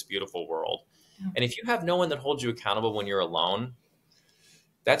makes this beautiful world. And if you have no one that holds you accountable when you're alone,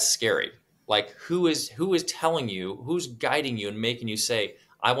 that's scary. Like who is telling you, who's guiding you and making you say,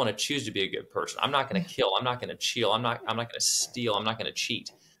 I want to choose to be a good person. I'm not going to kill. I'm not going to cheat. I'm not going to steal. I'm not going to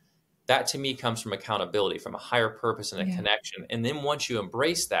cheat. That to me comes from accountability, from a higher purpose and a connection. And then once you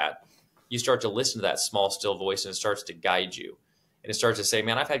embrace that, you start to listen to that small, still voice, and it starts to guide you. And it starts to say,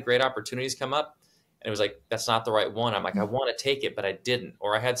 man, I've had great opportunities come up. And it was like, that's not the right one. I'm like, I want to take it, but I didn't.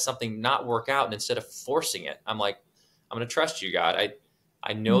 Or I had something not work out. And instead of forcing it, I'm like, I'm going to trust you, God.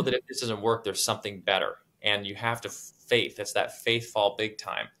 I know that if this doesn't work, there's something better. And you have to faith. It's that faith fall big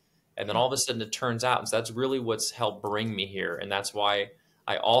time. And then all of a sudden it turns out. And so that's really what's helped bring me here. And that's why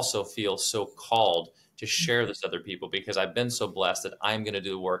I also feel so called to share this with other people, because I've been so blessed that I'm going to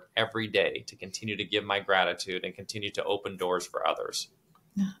do the work every day to continue to give my gratitude and continue to open doors for others.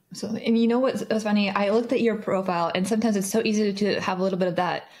 So, and you know what's funny? I looked at your profile, and sometimes it's so easy to have a little bit of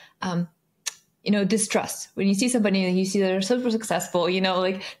that, distrust. When you see somebody and you see that they're super successful,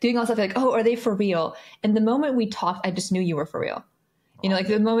 like doing all stuff, like, oh, are they for real? And the moment we talked, I just knew you were for real. Like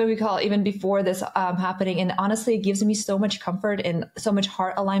the moment we call, even before this happening. And honestly, it gives me so much comfort and so much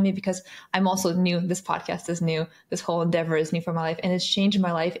heart alignment, because I'm also new. This podcast is new. This whole endeavor is new for my life, and it's changed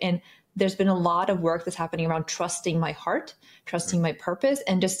my life. And there's been a lot of work that's happening around trusting my heart, trusting my purpose.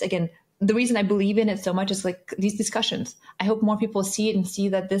 And just, again, the reason I believe in it so much is like these discussions. I hope more people see it and see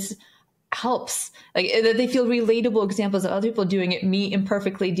that this helps, like that they feel relatable examples of other people doing it, me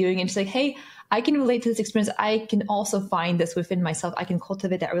imperfectly doing it. It's like, hey, I can relate to this experience. I can also find this within myself. I can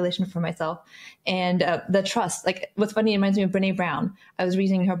cultivate that relation for myself. And the trust, like what's funny, it reminds me of Brene Brown. I was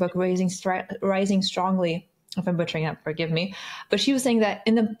reading her book, Rising Strongly. If I'm butchering it, forgive me. But she was saying that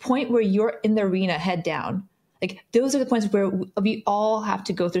in the point where you're in the arena, head down, like those are the points where we all have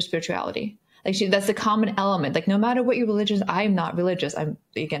to go through spirituality. Like that's the common element. Like no matter what your religion is, I'm not religious. I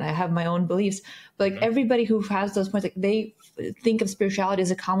have my own beliefs. But like everybody who has those points, like they think of spirituality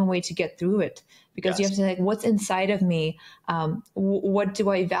as a common way to get through it, because you have to say, like, what's inside of me? What do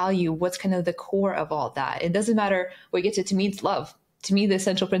I value? What's kind of the core of all that? It doesn't matter what gets it. To me, it's love. To me, the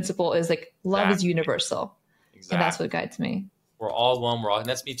essential principle is like love is universal. Exactly. And that's what guides me. We're all one. And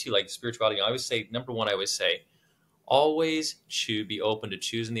that's me too. Like spirituality, I always say, number one, always be open to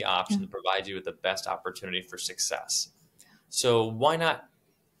choosing the option that provides you with the best opportunity for success. So why not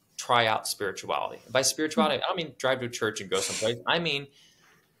try out spirituality? By spirituality, I don't mean drive to a church and go someplace. I mean,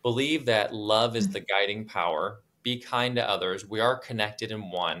 believe that love is the guiding power. Be kind to others. We are connected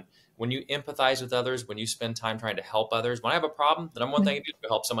in one. When you empathize with others, when you spend time trying to help others, when I have a problem, the number one thing I do is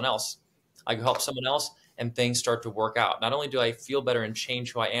help someone else. I can help someone else and things start to work out. Not only do I feel better and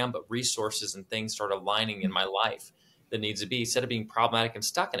change who I am, but resources and things start aligning in my life that needs to be, instead of being problematic and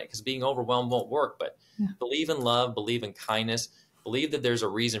stuck in it, because being overwhelmed won't work. But believe in love, believe in kindness, believe that there's a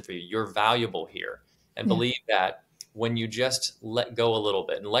reason for you. You're valuable here. And believe that when you just let go a little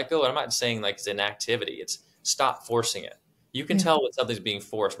bit, and let go, I'm not saying like it's inactivity, it's stop forcing it. You can tell when something's being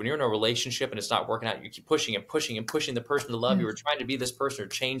forced. When you're in a relationship and it's not working out, you keep pushing and pushing and pushing the person to love you, or trying to be this person or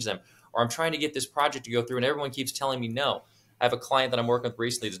change them, or I'm trying to get this project to go through and everyone keeps telling me no. I have a client that I'm working with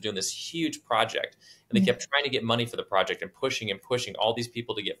recently that's doing this huge project, and they kept trying to get money for the project and pushing all these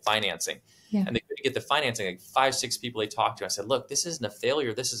people to get financing. Yeah. And they couldn't get the financing. Like 5, 6 people they talked to. I said, look, this isn't a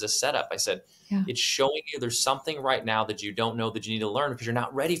failure. This is a setup. I said, it's showing you there's something right now that you don't know that you need to learn because you're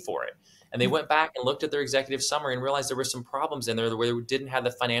not ready for it. And they went back and looked at their executive summary and realized there were some problems in there where they didn't have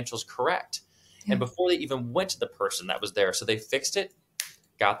the financials correct. And before they even went to the person that was there, so they fixed it,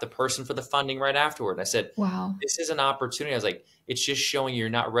 got the person for the funding right afterward. And I said, wow, this is an opportunity. I was like, it's just showing you're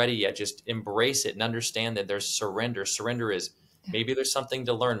not ready yet. Just embrace it and understand that there's surrender. Surrender is maybe there's something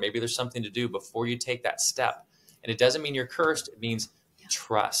to learn. Maybe there's something to do before you take that step. And it doesn't mean you're cursed. It means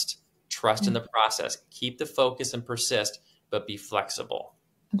trust in the process. Keep the focus and persist, but be flexible.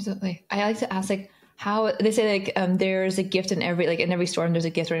 Absolutely. I like to ask, like, how they say, like, there's a gift in every storm, there's a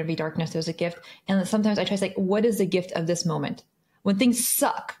gift, or in every darkness, there's a gift. And sometimes I try to say, like, what is the gift of this moment? When things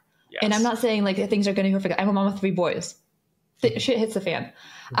suck. Yes. And I'm not saying like things are going to go perfect. I'm a mom of 3 boys. Shit hits the fan.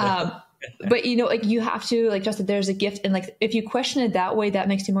 But like you have to like trust that there's a gift. And like, if you question it that way, that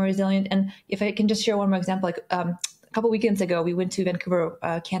makes you more resilient. And if I can just share one more example, like a couple weekends ago, we went to Vancouver,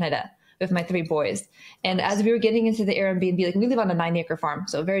 Canada with my 3 boys. And as we were getting into the Airbnb, like we live on a 9-acre farm,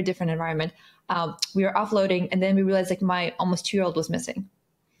 so a very different environment. We were offloading and then we realized like my almost 2-year-old was missing.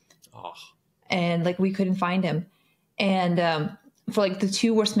 Oh. And like, we couldn't find him. And, for like the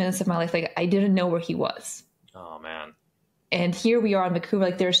 2 worst minutes of my life, like I didn't know where he was. Oh man. And here we are in Vancouver,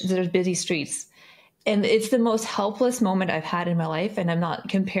 like there's busy streets, and it's the most helpless moment I've had in my life. And I'm not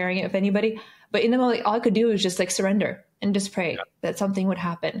comparing it with anybody, but in the moment, like, all I could do was just like surrender and just pray that something would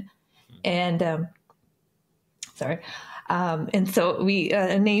happen. And, and so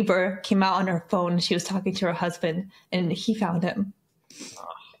a neighbor came out on her phone. She was talking to her husband and he found him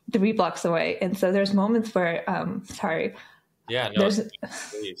 3 blocks away. And so there's moments where, yeah, no,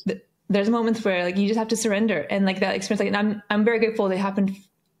 there's moments where like you just have to surrender, and like that experience, like, and I'm very grateful they happened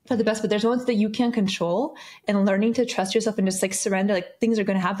for the best, but there's moments that you can't control, and learning to trust yourself and just like surrender, like things are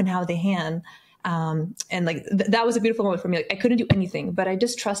going to happen how they can. And like that was a beautiful moment for me. Like I couldn't do anything, but I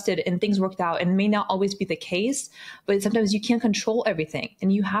just trusted and things worked out, and it may not always be the case, but sometimes you can't control everything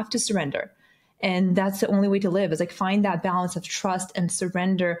and you have to surrender. And that's the only way to live, is like find that balance of trust and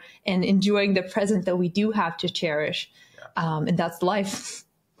surrender and enjoying the present that we do have to cherish. And that's life.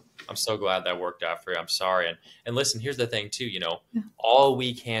 I'm so glad that worked out for you. I'm sorry. And listen, here's the thing too, all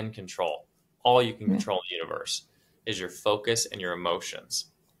we can control, all you can control in the universe is your focus and your emotions.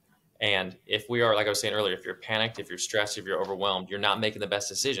 And if we are, like I was saying earlier, if you're panicked, if you're stressed, if you're overwhelmed, you're not making the best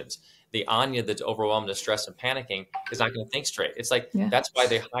decisions. The Anya that's overwhelmed and stressed and panicking is not going to think straight. It's like, that's why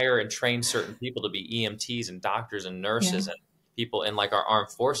they hire and train certain people to be EMTs and doctors and nurses and people in like our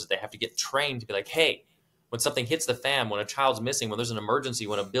armed forces. They have to get trained to be like, hey, when something hits the fan, when a child's missing, when there's an emergency,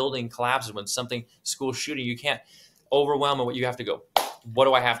 when a building collapses, when school shooting, you can't overwhelm what you have to go. What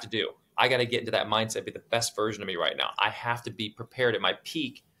do I have to do? I got to get into that mindset, be the best version of me right now. I have to be prepared at my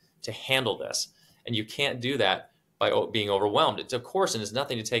peak to handle this. And you can't do that by being overwhelmed. It's of course, and it's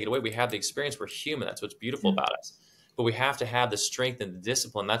nothing to take it away. We have the experience. We're human. That's what's beautiful about us. But we have to have the strength and the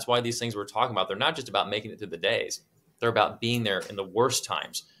discipline. That's why these things we're talking about, they're not just about making it through the days. They're about being there in the worst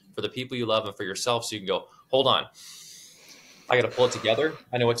times for the people you love and for yourself. So you can go, hold on, I got to pull it together.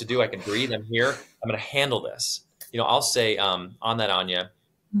 I know what to do. I can breathe. I'm here. I'm going to handle this. I'll say on that, Anya,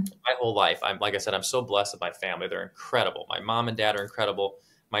 my whole life, like I said, I'm so blessed with my family. They're incredible. My mom and dad are incredible.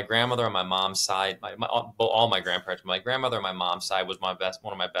 My grandmother on my mom's side, all my grandparents, my grandmother on my mom's side was one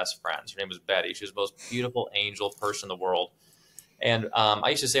of my best friends. Her name was Betty. She was the most beautiful angel person in the world. And I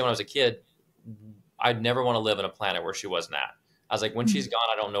used to say when I was a kid, I'd never want to live on a planet where she wasn't at. I was like, when she's gone,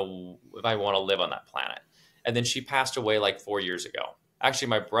 I don't know if I want to live on that planet. And then she passed away like 4 years ago. Actually,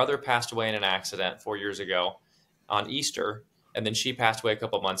 my brother passed away in an accident 4 years ago on Easter. And then she passed away a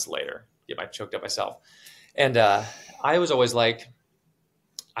couple months later. I choked up myself. And I was always like,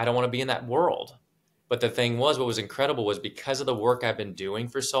 I don't want to be in that world. But the thing was, what was incredible was because of the work I've been doing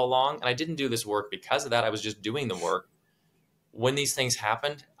for so long, and I didn't do this work because of that, I was just doing the work. When these things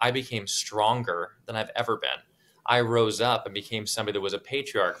happened, I became stronger than I've ever been. I rose up and became somebody that was a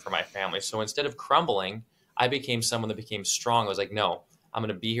patriarch for my family. So instead of crumbling, I became someone that became strong. I was like, no, I'm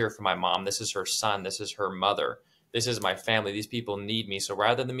going to be here for my mom. This is her son. This is her mother. This is my family. These people need me. So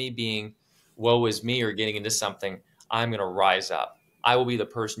rather than me being woe is me or getting into something, I'm going to rise up. I will be the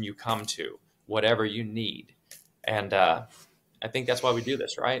person you come to, whatever you need. And I think that's why we do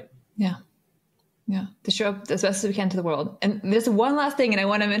this, right? Yeah. Yeah. To show up as best as we can to the world. And there's one last thing, and I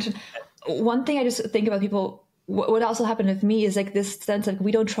want to mention one thing I just think about people. What also happened with me is like this sense of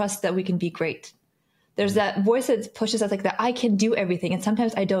we don't trust that we can be great. There's that voice that pushes us like that I can do everything. And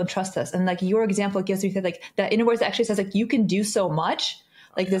sometimes I don't trust us. And like your example gives me that like that inner voice that actually says like, you can do so much.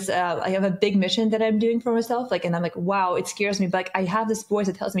 Like this, I have a big mission that I'm doing for myself. Like, and I'm like, wow, it scares me. But like, I have this voice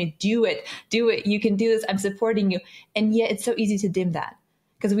that tells me, do it. You can do this. I'm supporting you. And yet it's so easy to dim that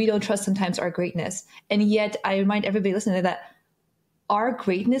because we don't trust sometimes our greatness. And yet I remind everybody listening that our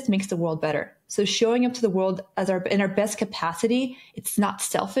greatness makes the world better. So showing up to the world as in our best capacity, it's not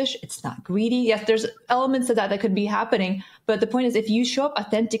selfish, it's not greedy. Yes, there's elements of that could be happening, but the point is, if you show up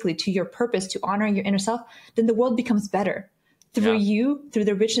authentically to your purpose, to honoring your inner self, then the world becomes better through you, through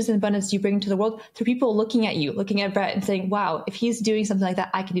the richness and abundance you bring to the world, through people looking at you, looking at Brett and saying, "Wow, if he's doing something like that,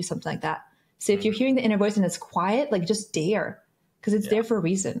 I can do something like that." So if you're hearing the inner voice and it's quiet, like just dare, because it's there for a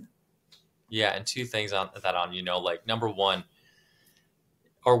reason. Yeah, and two things on that like number one,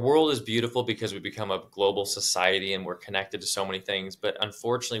 our world is beautiful because we become a global society and we're connected to so many things. But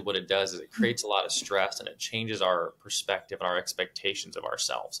unfortunately, what it does is it creates a lot of stress and it changes our perspective and our expectations of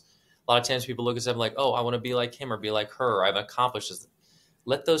ourselves. A lot of times people look at something like, oh, I want to be like him or be like her, or I've accomplished this.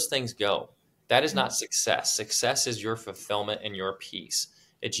 Let those things go. That is not success. Success is your fulfillment and your peace.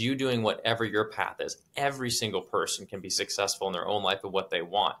 It's you doing whatever your path is. Every single person can be successful in their own life of what they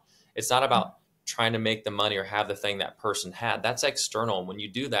want. It's not about trying to make the money or have the thing that person had. That's external. And when you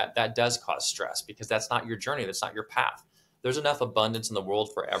do that, that does cause stress because that's not your journey. That's not your path. There's enough abundance in the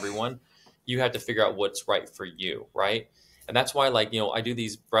world for everyone. You have to figure out what's right for you, right? And that's why, like, I do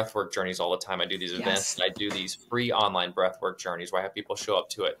these breathwork journeys all the time. I do these events and I do these free online breathwork journeys where I have people show up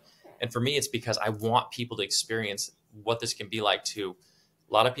to it. And for me, it's because I want people to experience what this can be like too.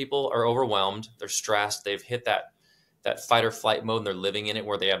 A lot of people are overwhelmed. They're stressed. They've hit that fight or flight mode and they're living in it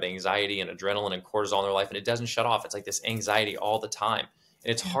where they have anxiety and adrenaline and cortisol in their life and it doesn't shut off. It's like this anxiety all the time.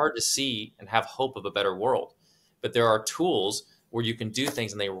 And it's hard to see and have hope of a better world. But there are tools where you can do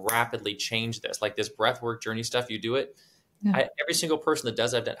things and they rapidly change this. Like this breathwork journey stuff, you do it. Every single person that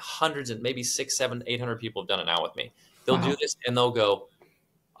does it, I've done hundreds and maybe 600, 700, 800 people have done it now with me. They'll do this and they'll go,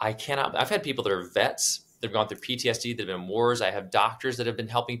 I cannot. I've had people that are vets. They've gone through PTSD, that have been wars. I have doctors that have been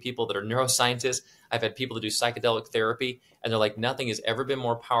helping people that are neuroscientists. I've had people that do psychedelic therapy, and they're like, nothing has ever been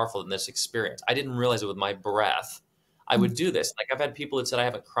more powerful than this experience. I didn't realize it with my breath. I would do this. Like I've had people that said, I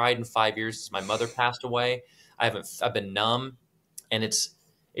haven't cried in 5 years since my mother passed away. I've been numb, and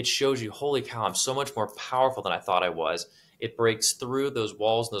it shows you, holy cow, I'm so much more powerful than I thought I was. It breaks through those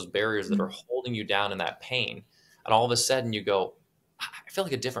walls and those barriers that are holding you down in that pain. And all of a sudden you go, I feel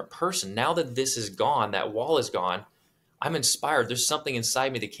like a different person. Now that this is gone, that wall is gone, I'm inspired. There's something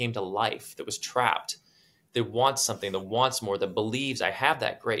inside me that came to life, that was trapped, that wants something, that wants more, that believes I have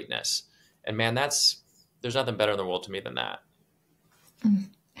that greatness. And man, there's nothing better in the world to me than that.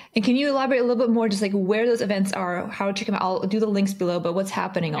 And can you elaborate a little bit more, just like where those events are, how to check them out? I'll do the links below, but what's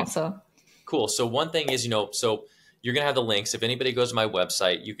happening also? Cool. So one thing is, so you're going to have the links. If anybody goes to my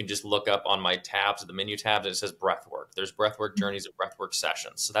website, you can just look up on my tabs, the menu tabs, and it says breathwork. There's breathwork journeys and breathwork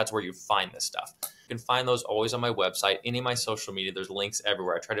sessions. So that's where you find this stuff. You can find those always on my website, any of my social media. There's links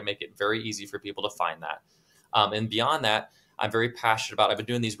everywhere. I try to make it very easy for people to find that. And beyond that, I'm very passionate about, I've been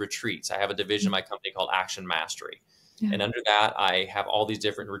doing these retreats. I have a division of my company called Action Mastery. And under that, I have all these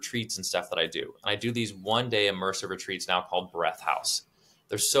different retreats and stuff that I do. And I do these one-day immersive retreats now called Breath House.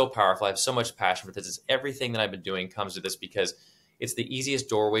 They're so powerful. I have so much passion for this. It's everything that I've been doing comes to this because it's the easiest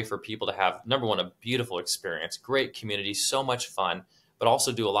doorway for people to have, number one, a beautiful experience, great community, so much fun, but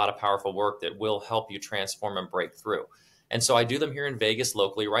also do a lot of powerful work that will help you transform and break through. And so I do them here in Vegas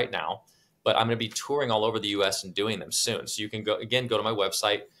locally right now, but I'm going to be touring all over the US and doing them soon. So you can go to my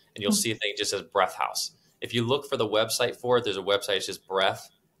website and you'll see a thing that just says Breath House. If you look for the website for it, there's a website, it's just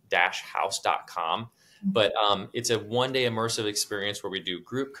breath-house.com. But it's a one-day immersive experience where we do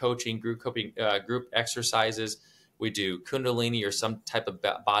group coaching, group exercises. We do Kundalini or some type of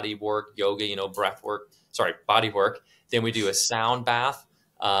body work, yoga, breath work, body work. Then we do a sound bath,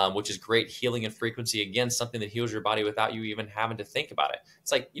 which is great healing and frequency. Again, something that heals your body without you even having to think about it.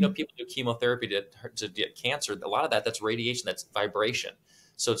 It's like, people do chemotherapy to get cancer. A lot of that's radiation, that's vibration.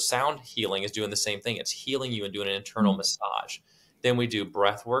 So sound healing is doing the same thing. It's healing you and doing an internal massage. Then we do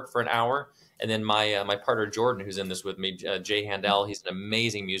breath work for an hour. And then my partner, Jordan, who's in this with me, Jay Handel, he's an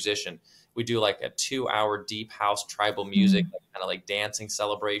amazing musician. We do like a 2-hour deep house tribal music, kind of like dancing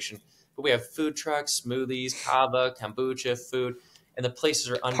celebration. But we have food trucks, smoothies, kava, kombucha, food. And the places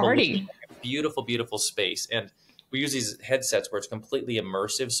are unbelievable. Beautiful, beautiful space. And we use these headsets where it's completely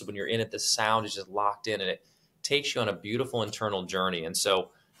immersive. So when you're in it, the sound is just locked in and it takes you on a beautiful internal journey. And so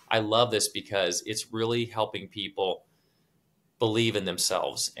I love this because it's really helping people believe in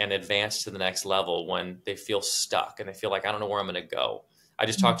themselves and advance to the next level when they feel stuck and they feel like, I don't know where I'm going to go. I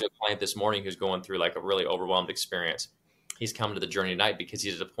just talked to a client this morning who's going through like a really overwhelmed experience. He's come to the journey tonight because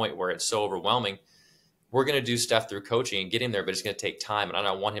he's at a point where it's so overwhelming. We're going to do stuff through coaching and get him there, but it's going to take time. And I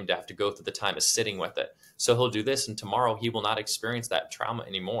don't want him to have to go through the time of sitting with it. So he'll do this, and tomorrow he will not experience that trauma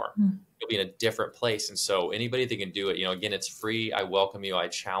anymore. He'll be in a different place. And so anybody that can do it, again, it's free. I welcome you. I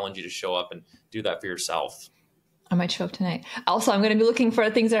challenge you to show up and do that for yourself. I might show up tonight. Also, I'm going to be looking for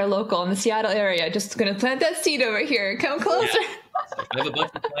things that are local in the Seattle area. Just going to plant that seed over here. Come closer. Yeah. I have a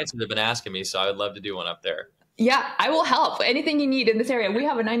bunch of clients that have been asking me, so I would love to do one up there. Yeah, I will help. Anything you need in this area. We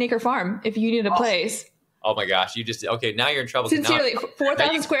have a 9-acre farm if you need a place. Oh my gosh, okay, now you're in trouble. Sincerely,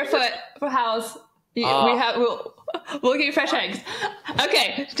 4,000 square foot for house. We'll give you fresh eggs.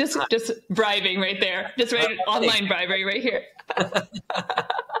 Okay, just bribing right there. Just online bribery right here.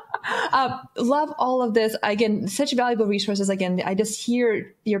 Love all of this. Again, such valuable resources. Again, I just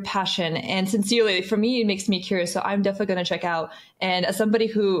hear your passion, and sincerely, for me, it makes me curious. So I'm definitely going to check out. And as somebody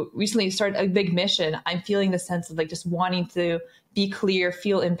who recently started a big mission, I'm feeling the sense of like just wanting to be clear,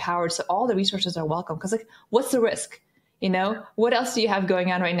 feel empowered. So all the resources are welcome. Because like, what's the risk? What else do you have going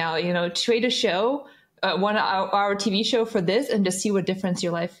on right now? Trade a show, 1 hour TV show for this, and just see what difference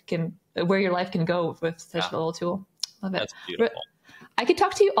where your life can go with such a little tool. Love it. That's beautiful. I could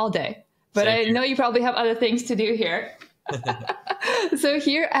talk to you all day, but I know you probably have other things to do here. So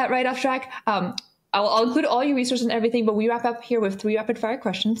here at Right Off Track, I'll include all your resources and everything, but we wrap up here with 3 rapid fire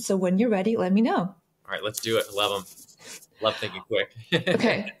questions. So when you're ready, let me know. All right, let's do it. Love them. Love thinking quick.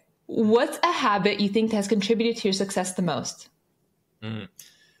 Okay. What's a habit you think has contributed to your success the most?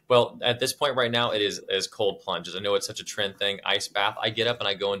 Well, at this point right now, it is cold plunges. I know it's such a trend thing. Ice bath. I get up and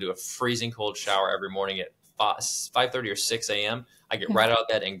I go into a freezing cold shower every morning at 5:30 or 6 a.m. I get right out of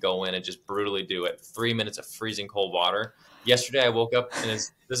bed and go in and just brutally do it. 3 minutes of freezing cold water. Yesterday I woke up, and this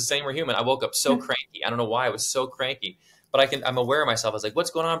is the same, we're human. I woke up so cranky. I don't know why I was so cranky, but I'm aware of myself. I was like,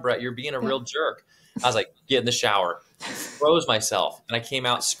 what's going on, Brett? You're being a real jerk. I was like, get in the shower, froze myself. And I came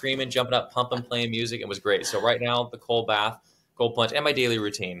out screaming, jumping up, pumping, playing music. It was great. So right now, the cold bath, cold plunge, and my daily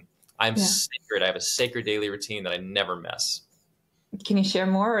routine. I'm sacred. I have a sacred daily routine that I never miss. Can you share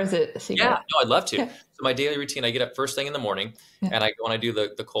more, or is it a secret? Yeah, no, I'd love to. Yeah. So my daily routine, I get up first thing in the morning, and I go and I do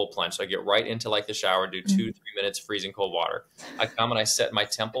the cold plunge. So I get right into like the shower, do 2-3 minutes freezing cold water. I come and I set my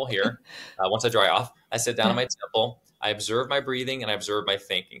temple here. Once I dry off, I sit down in my temple. I observe my breathing and I observe my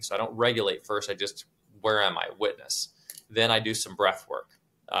thinking. So I don't regulate first. I just, where am I? Witness. Then I do some breath work,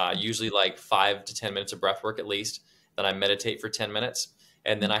 usually like 5 to 10 minutes of breath work at least. Then I meditate for 10 minutes.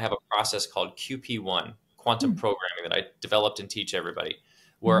 And then I have a process called QP1, quantum programming, that I developed and teach everybody,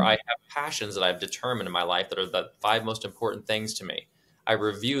 where I have passions that I've determined in my life that are the 5 most important things to me. I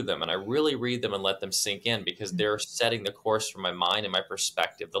review them and I really read them and let them sink in, because they're setting the course for my mind and my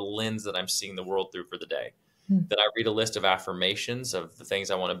perspective, the lens that I'm seeing the world through for the day. Then I read a list of affirmations of the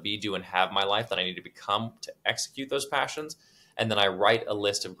things I want to be, do, and have in my life that I need to become to execute those passions. And then I write a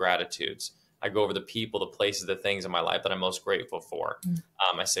list of gratitudes. I go over the people, the places, the things in my life that I'm most grateful for.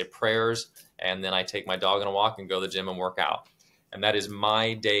 I say prayers, and then I take my dog on a walk and go to the gym and work out. And that is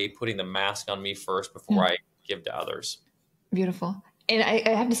my day, putting the mask on me first before I give to others. Beautiful. And I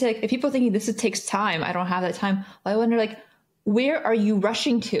have to say, like, if people are thinking this takes time, I don't have that time. Well, I wonder, like, where are you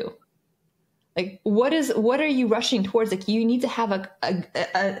rushing to? Like, what are you rushing towards? Like, you need to have an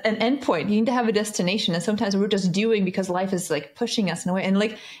endpoint. You need to have a destination. And sometimes we're just doing because life is like pushing us in a way. And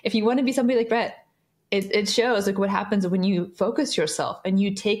like, if you want to be somebody like Brett, it shows like what happens when you focus yourself and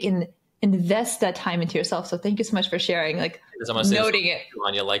you take and invest that time into yourself. So thank you so much for sharing, like noting it.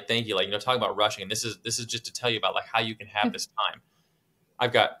 Anya, like, thank you. Like, talking about rushing. And this is just to tell you about like how you can have this time.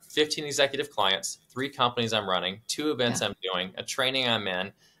 I've got 15 executive clients, 3 companies I'm running, 2 events I'm doing, a training I'm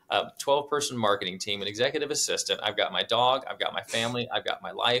in, a 12-person marketing team, an executive assistant. I've got my dog. I've got my family. I've got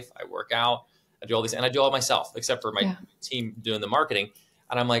my life. I work out. I do all these, and I do all myself, except for my team doing the marketing.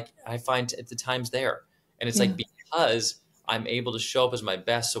 And I'm like, I find the time's there. And it's like, because I'm able to show up as my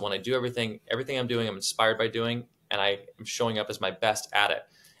best. So when I do everything I'm doing, I'm inspired by doing, and I am showing up as my best at it.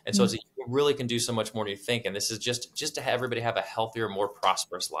 And so it's like, you really can do so much more than you think. And this is just to have everybody have a healthier, more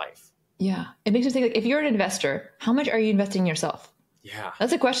prosperous life. Yeah. It makes me think, like, if you're an investor, how much are you investing in yourself? Yeah.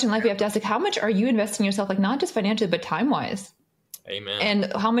 That's a question in life we have to ask. Like, how much are you investing in yourself? Like, not just financially, but time-wise. Amen.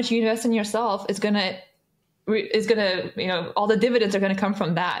 And how much you invest in yourself is going to, all the dividends are going to come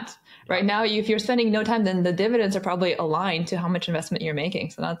from that. Right now, if you're spending no time, then the dividends are probably aligned to how much investment you're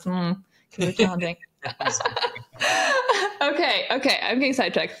making. So that's challenging. Okay. I'm getting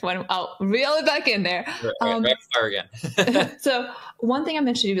sidetracked. I'll reel it back in there. Right fire again. So one thing I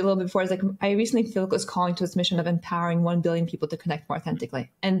mentioned to you a little bit before is, like, I recently feel like was calling to this mission of empowering 1 billion people to connect more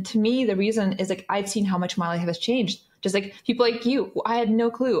authentically. And to me, the reason is, like, I've seen how much my life has changed Just like people like you, I had no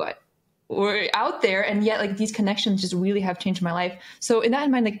clue. We're out there, and yet like these connections just really have changed my life. So in that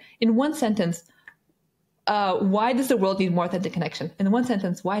in mind, like in one sentence, why does the world need more authentic connection? In one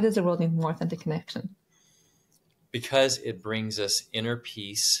sentence, why does the world need more authentic connection? Because it brings us inner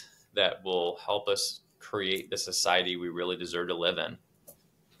peace that will help us create the society we really deserve to live in.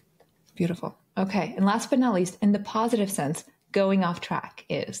 Beautiful. Okay. And last but not least, in the positive sense, going off track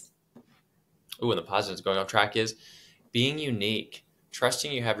is? Ooh, and the positive going off track is being unique,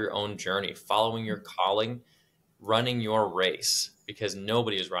 trusting you have your own journey, following your calling, running your race, because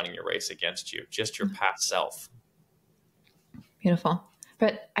nobody is running your race against you, just your past self. Beautiful.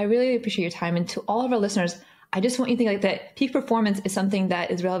 But I really appreciate your time. And to all of our listeners, I just want you to think like that peak performance is something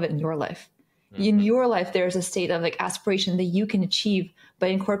that is relevant in your life. Mm-hmm. In your life, there's a state of like aspiration that you can achieve by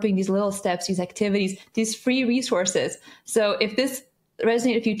incorporating these little steps, these activities, these free resources. So if this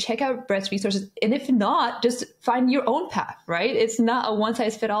resonates with you, check out Brett's resources. And if not, just find your own path, right? It's not a one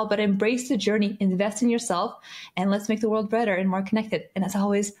size fit all, but embrace the journey, invest in yourself, and let's make the world better and more connected. And as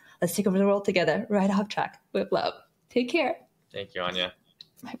always, let's take over the world together, right off track with love. Take care. Thank you, Anya.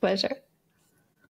 My pleasure.